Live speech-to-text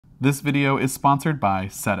This video is sponsored by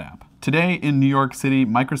SetApp. Today in New York City,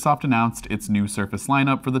 Microsoft announced its new Surface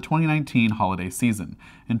lineup for the 2019 holiday season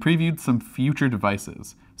and previewed some future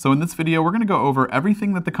devices. So in this video, we're going to go over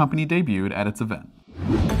everything that the company debuted at its event.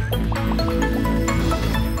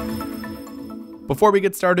 Before we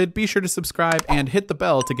get started, be sure to subscribe and hit the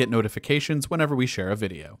bell to get notifications whenever we share a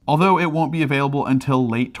video. Although it won't be available until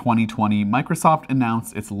late 2020, Microsoft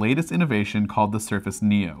announced its latest innovation called the Surface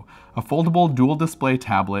Neo, a foldable dual display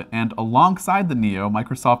tablet, and alongside the Neo,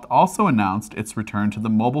 Microsoft also announced its return to the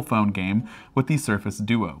mobile phone game with the Surface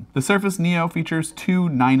Duo. The Surface Neo features two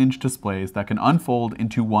 9-inch displays that can unfold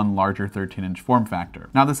into one larger 13-inch form factor.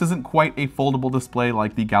 Now this isn't quite a foldable display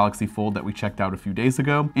like the Galaxy Fold that we checked out a few days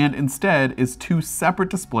ago, and instead is two separate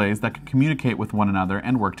displays that can communicate with one another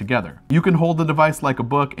and work together. You can hold the device like a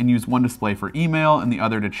book and use one display for email and the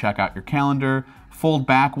other to check out your calendar, fold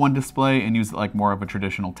back one display and use it like more of a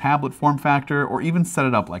traditional tablet form factor, or even set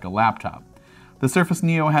it up like a laptop. The Surface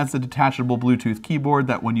Neo has a detachable Bluetooth keyboard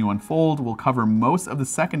that when you unfold will cover most of the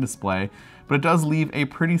second display, but it does leave a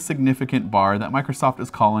pretty significant bar that Microsoft is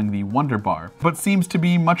calling the Wonder Bar, but seems to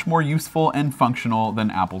be much more useful and functional than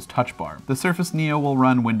Apple's Touch Bar. The Surface Neo will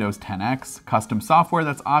run Windows 10X, custom software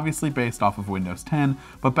that's obviously based off of Windows 10,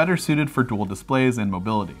 but better suited for dual displays and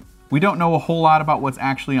mobility. We don't know a whole lot about what's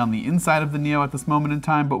actually on the inside of the Neo at this moment in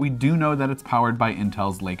time, but we do know that it's powered by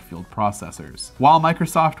Intel's Lakefield processors. While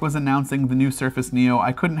Microsoft was announcing the new Surface Neo,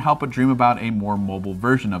 I couldn't help but dream about a more mobile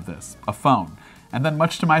version of this, a phone. And then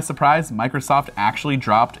much to my surprise, Microsoft actually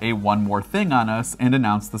dropped a one more thing on us and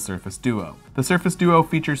announced the Surface Duo. The Surface Duo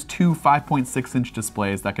features two 5.6-inch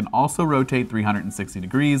displays that can also rotate 360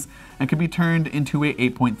 degrees and can be turned into a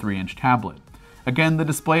 8.3-inch tablet. Again, the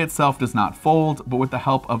display itself does not fold, but with the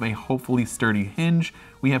help of a hopefully sturdy hinge,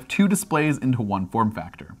 we have two displays into one form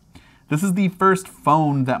factor. This is the first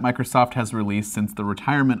phone that Microsoft has released since the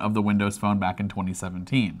retirement of the Windows Phone back in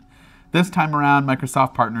 2017. This time around,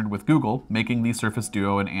 Microsoft partnered with Google, making the Surface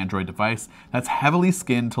Duo an Android device that's heavily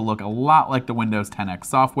skinned to look a lot like the Windows 10X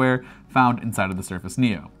software found inside of the Surface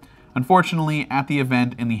Neo. Unfortunately, at the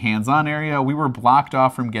event in the hands-on area, we were blocked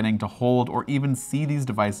off from getting to hold or even see these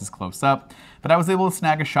devices close up, but I was able to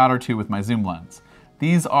snag a shot or two with my zoom lens.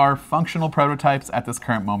 These are functional prototypes at this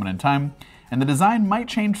current moment in time, and the design might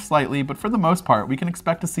change slightly, but for the most part, we can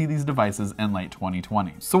expect to see these devices in late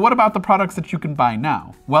 2020. So what about the products that you can buy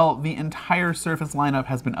now? Well, the entire Surface lineup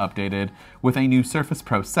has been updated with a new Surface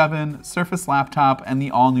Pro 7, Surface Laptop, and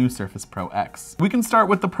the all-new Surface Pro X. We can start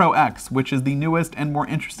with the Pro X, which is the newest and more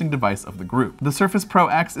interesting device of the group. The Surface Pro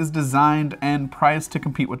X is designed and priced to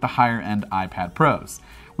compete with the higher-end iPad Pros.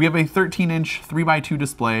 We have a 13-inch 3x2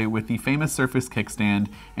 display with the famous Surface kickstand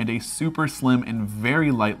and a super slim and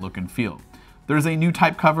very light look and feel. There's a new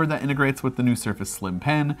type cover that integrates with the new Surface Slim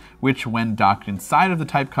Pen, which when docked inside of the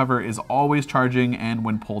type cover is always charging and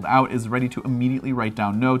when pulled out is ready to immediately write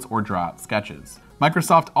down notes or draw out sketches.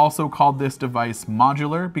 Microsoft also called this device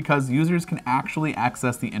modular because users can actually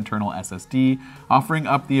access the internal SSD, offering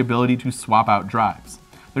up the ability to swap out drives.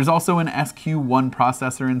 There's also an SQ1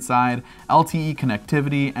 processor inside, LTE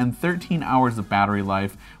connectivity, and 13 hours of battery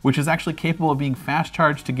life, which is actually capable of being fast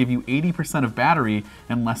charged to give you 80% of battery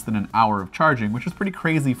in less than an hour of charging, which is pretty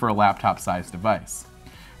crazy for a laptop-sized device.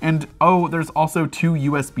 And oh, there's also two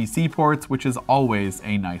USB-C ports, which is always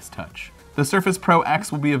a nice touch. The Surface Pro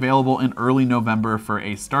X will be available in early November for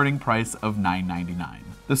a starting price of $999.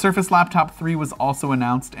 The Surface Laptop 3 was also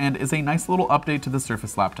announced and is a nice little update to the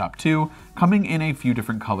Surface Laptop 2, coming in a few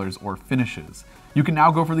different colors or finishes. You can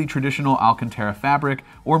now go for the traditional Alcantara fabric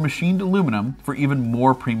or machined aluminum for even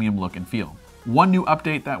more premium look and feel. One new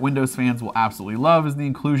update that Windows fans will absolutely love is the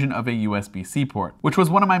inclusion of a USB-C port, which was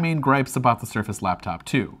one of my main gripes about the Surface Laptop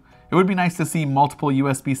 2. It would be nice to see multiple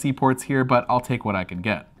USB-C ports here, but I'll take what I can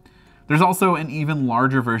get. There's also an even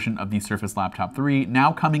larger version of the Surface Laptop 3,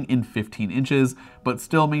 now coming in 15 inches, but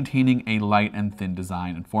still maintaining a light and thin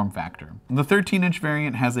design and form factor. The 13-inch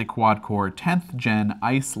variant has a quad-core 10th gen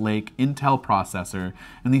Ice Lake Intel processor,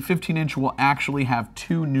 and the 15-inch will actually have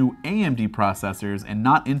two new AMD processors and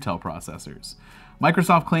not Intel processors.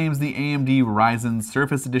 Microsoft claims the AMD Ryzen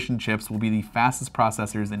Surface Edition chips will be the fastest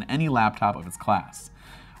processors in any laptop of its class.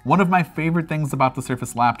 One of my favorite things about the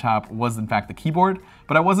Surface Laptop was in fact the keyboard,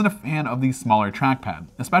 but I wasn't a fan of the smaller trackpad,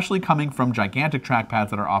 especially coming from gigantic trackpads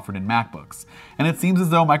that are offered in MacBooks. And it seems as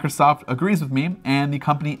though Microsoft agrees with me, and the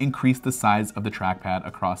company increased the size of the trackpad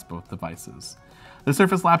across both devices. The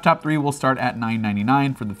Surface Laptop 3 will start at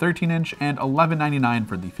 $999 for the 13-inch and $1199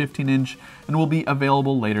 for the 15-inch, and will be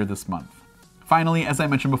available later this month. Finally, as I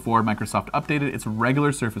mentioned before, Microsoft updated its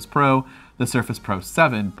regular Surface Pro, the Surface Pro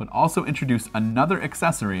 7, but also introduced another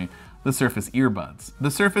accessory, the Surface Earbuds.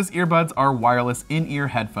 The Surface Earbuds are wireless in-ear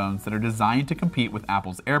headphones that are designed to compete with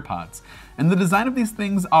Apple's AirPods. And the design of these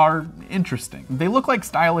things are interesting. They look like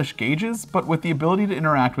stylish gauges, but with the ability to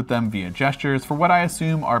interact with them via gestures for what I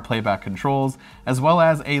assume are playback controls, as well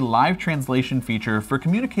as a live translation feature for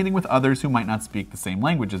communicating with others who might not speak the same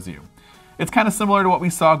language as you. It's kind of similar to what we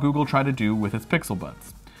saw Google try to do with its Pixel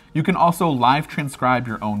Buds. You can also live transcribe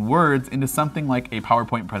your own words into something like a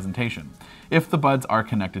PowerPoint presentation, if the buds are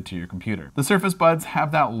connected to your computer. The Surface Buds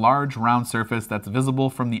have that large round surface that's visible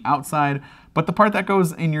from the outside, but the part that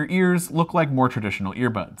goes in your ears look like more traditional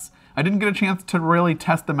earbuds. I didn't get a chance to really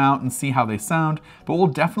test them out and see how they sound, but we'll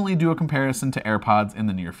definitely do a comparison to AirPods in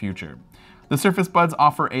the near future. The Surface Buds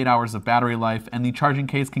offer 8 hours of battery life, and the charging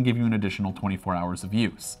case can give you an additional 24 hours of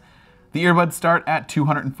use. The earbuds start at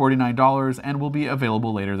 $249 and will be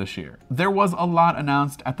available later this year. There was a lot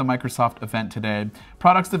announced at the Microsoft event today,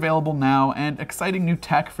 products available now, and exciting new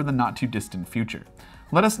tech for the not too distant future.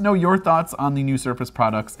 Let us know your thoughts on the new Surface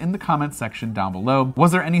products in the comments section down below.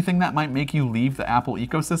 Was there anything that might make you leave the Apple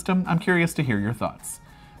ecosystem? I'm curious to hear your thoughts.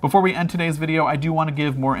 Before we end today's video, I do want to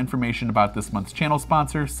give more information about this month's channel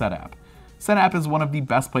sponsor, Setapp. Setapp is one of the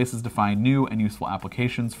best places to find new and useful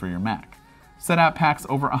applications for your Mac. Setapp packs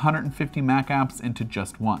over 150 Mac apps into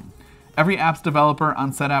just one. Every app's developer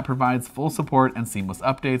on Setapp provides full support and seamless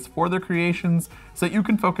updates for their creations so that you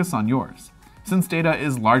can focus on yours. Since data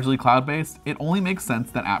is largely cloud-based, it only makes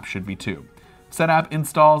sense that apps should be too. Setapp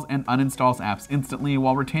installs and uninstalls apps instantly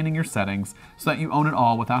while retaining your settings so that you own it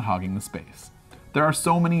all without hogging the space. There are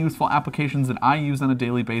so many useful applications that I use on a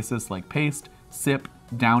daily basis like Paste, Sip,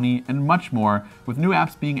 Downy, and much more, with new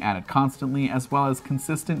apps being added constantly, as well as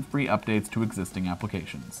consistent free updates to existing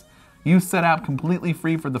applications. Use Setapp completely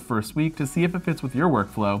free for the first week to see if it fits with your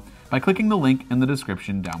workflow by clicking the link in the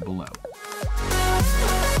description down below.